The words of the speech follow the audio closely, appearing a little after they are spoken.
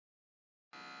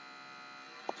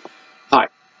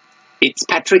It's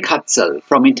Patrick Hutzel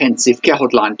from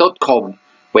IntensiveCareHotline.com,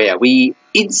 where we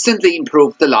instantly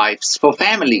improve the lives for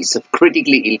families of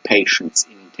critically ill patients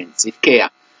in intensive care,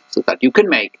 so that you can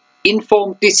make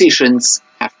informed decisions,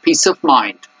 have peace of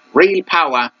mind, real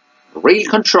power, real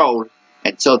control,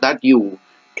 and so that you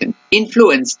can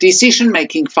influence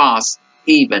decision-making fast,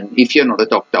 even if you're not a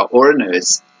doctor or a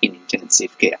nurse in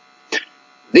intensive care.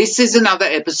 This is another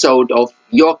episode of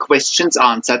Your Questions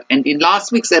Answered, and in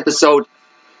last week's episode,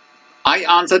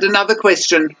 I answered another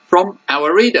question from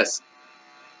our readers.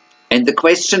 And the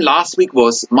question last week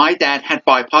was, my dad had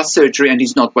bypass surgery and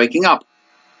he's not waking up.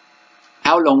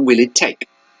 How long will it take?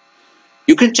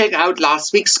 You can check out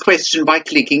last week's question by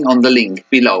clicking on the link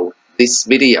below this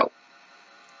video.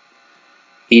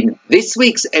 In this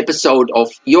week's episode of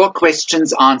Your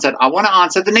Questions Answered, I want to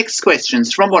answer the next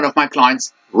questions from one of my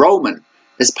clients, Roman,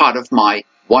 as part of my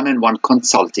one-on-one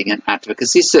consulting and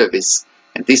advocacy service.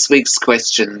 And this week's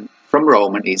question from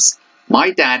Roman is,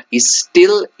 my dad is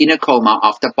still in a coma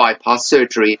after bypass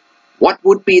surgery. What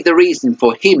would be the reason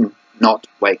for him not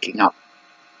waking up?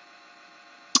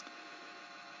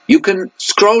 You can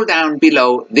scroll down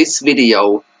below this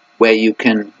video where you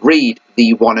can read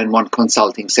the one-on-one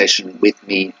consulting session with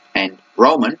me and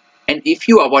Roman. And if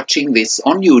you are watching this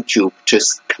on YouTube,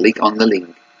 just click on the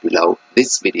link below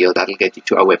this video. That'll get you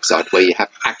to our website where you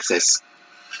have access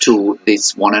to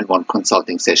this one-on-one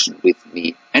consulting session with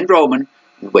me and Roman,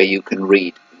 where you can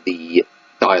read the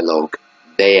dialogue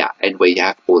there and where you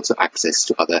have also access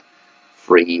to other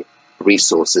free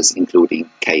resources, including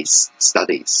case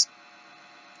studies.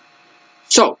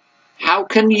 So, how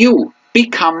can you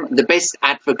become the best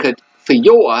advocate for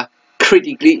your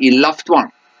critically ill loved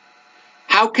one?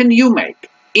 How can you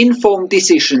make informed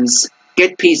decisions,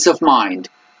 get peace of mind,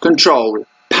 control,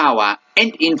 power,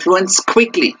 and influence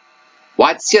quickly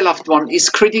whilst your loved one is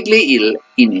critically ill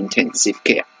in intensive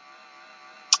care?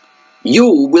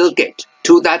 You will get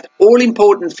to that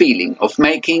all-important feeling of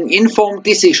making informed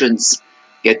decisions,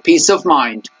 get peace of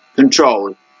mind,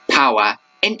 control, power,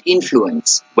 and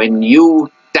influence when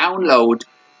you download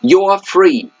your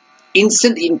free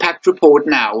Instant Impact Report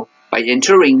now by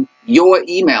entering your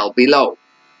email below.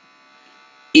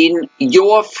 In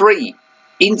your free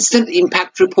Instant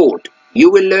Impact Report,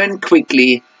 you will learn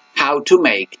quickly how to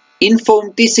make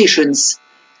informed decisions,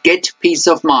 get peace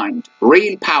of mind,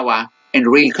 real power, and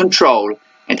real control,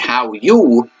 and how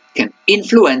you can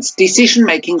influence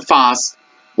decision-making fast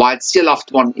whilst your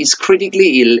loved one is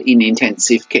critically ill in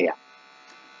intensive care.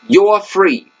 Your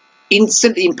free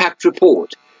Instant Impact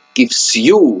Report gives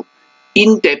you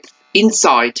in-depth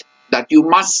insight that you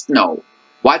must know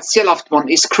whilst your loved one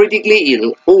is critically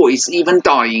ill or is even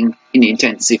dying in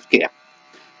intensive care.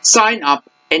 Sign up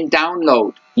and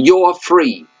download your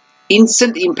free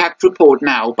Instant Impact Report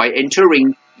now by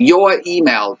entering your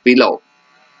email below.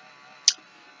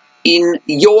 In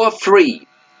your free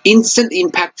Instant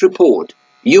Impact Report,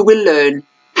 you will learn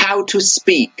how to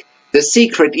speak the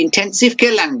secret intensive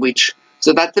care language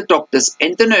so that the doctors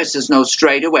and the nurses know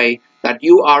straight away that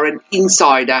you are an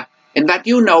insider and that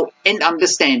you know and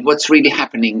understand what's really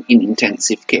happening in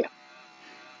intensive care.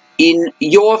 In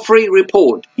your free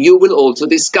report, you will also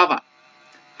discover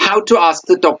how to ask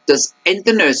the doctors and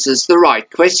the nurses the right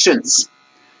questions.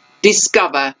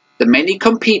 Discover the many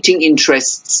competing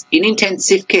interests in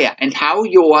intensive care and how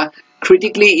your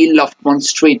critically ill loved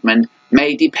one's treatment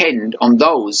may depend on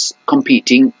those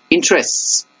competing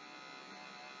interests.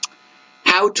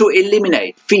 How to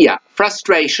eliminate fear,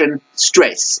 frustration,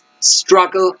 stress,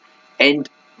 struggle, and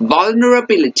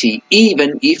vulnerability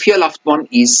even if your loved one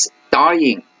is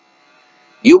dying.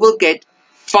 You will get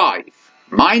 5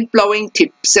 mind-blowing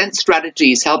tips and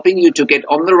strategies helping you to get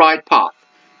on the right path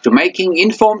to making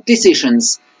informed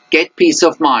decisions, get peace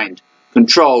of mind,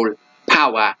 control,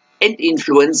 power, and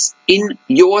influence in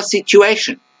your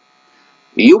situation.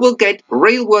 You will get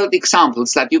real-world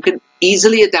examples that you can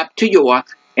easily adapt to your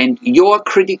and your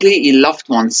critically ill loved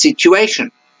one's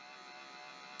situation.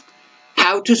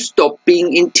 How to stop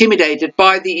being intimidated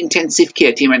by the intensive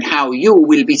care team and how you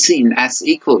will be seen as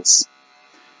equals.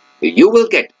 You will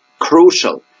get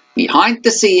crucial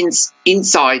behind-the-scenes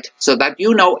insight so that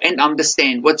you know and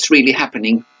understand what's really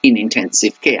happening in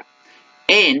intensive care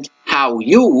and how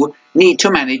you need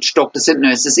to manage doctors and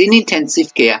nurses in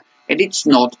intensive care, and it's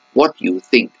not what you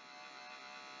think.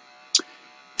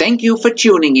 Thank you for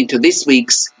tuning into this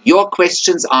week's Your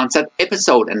Questions Answered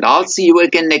episode, and I'll see you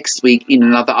again next week in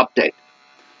another update.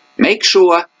 Make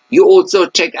sure you also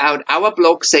check out our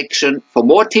blog section for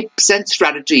more tips and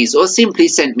strategies, or simply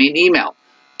send me an email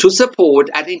to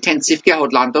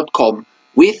support@intensivecarehotline.com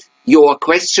with your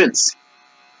questions.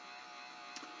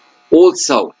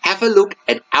 Also, have a look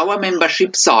at our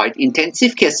membership site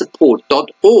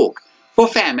intensivecaresupport.org for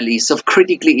families of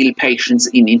critically ill patients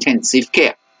in intensive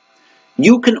care.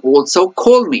 You can also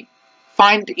call me.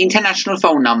 Find international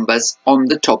phone numbers on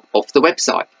the top of the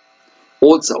website.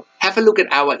 Also, have a look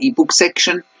at our ebook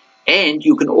section, and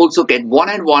you can also get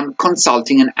one-on-one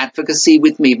consulting and advocacy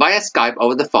with me via Skype,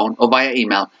 over the phone, or via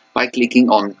email by clicking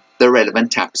on the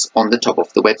relevant tabs on the top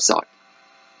of the website.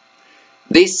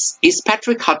 This is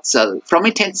Patrick Hutzel from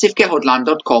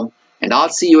intensivecarehotline.com, and I'll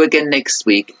see you again next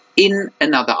week in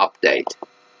another update.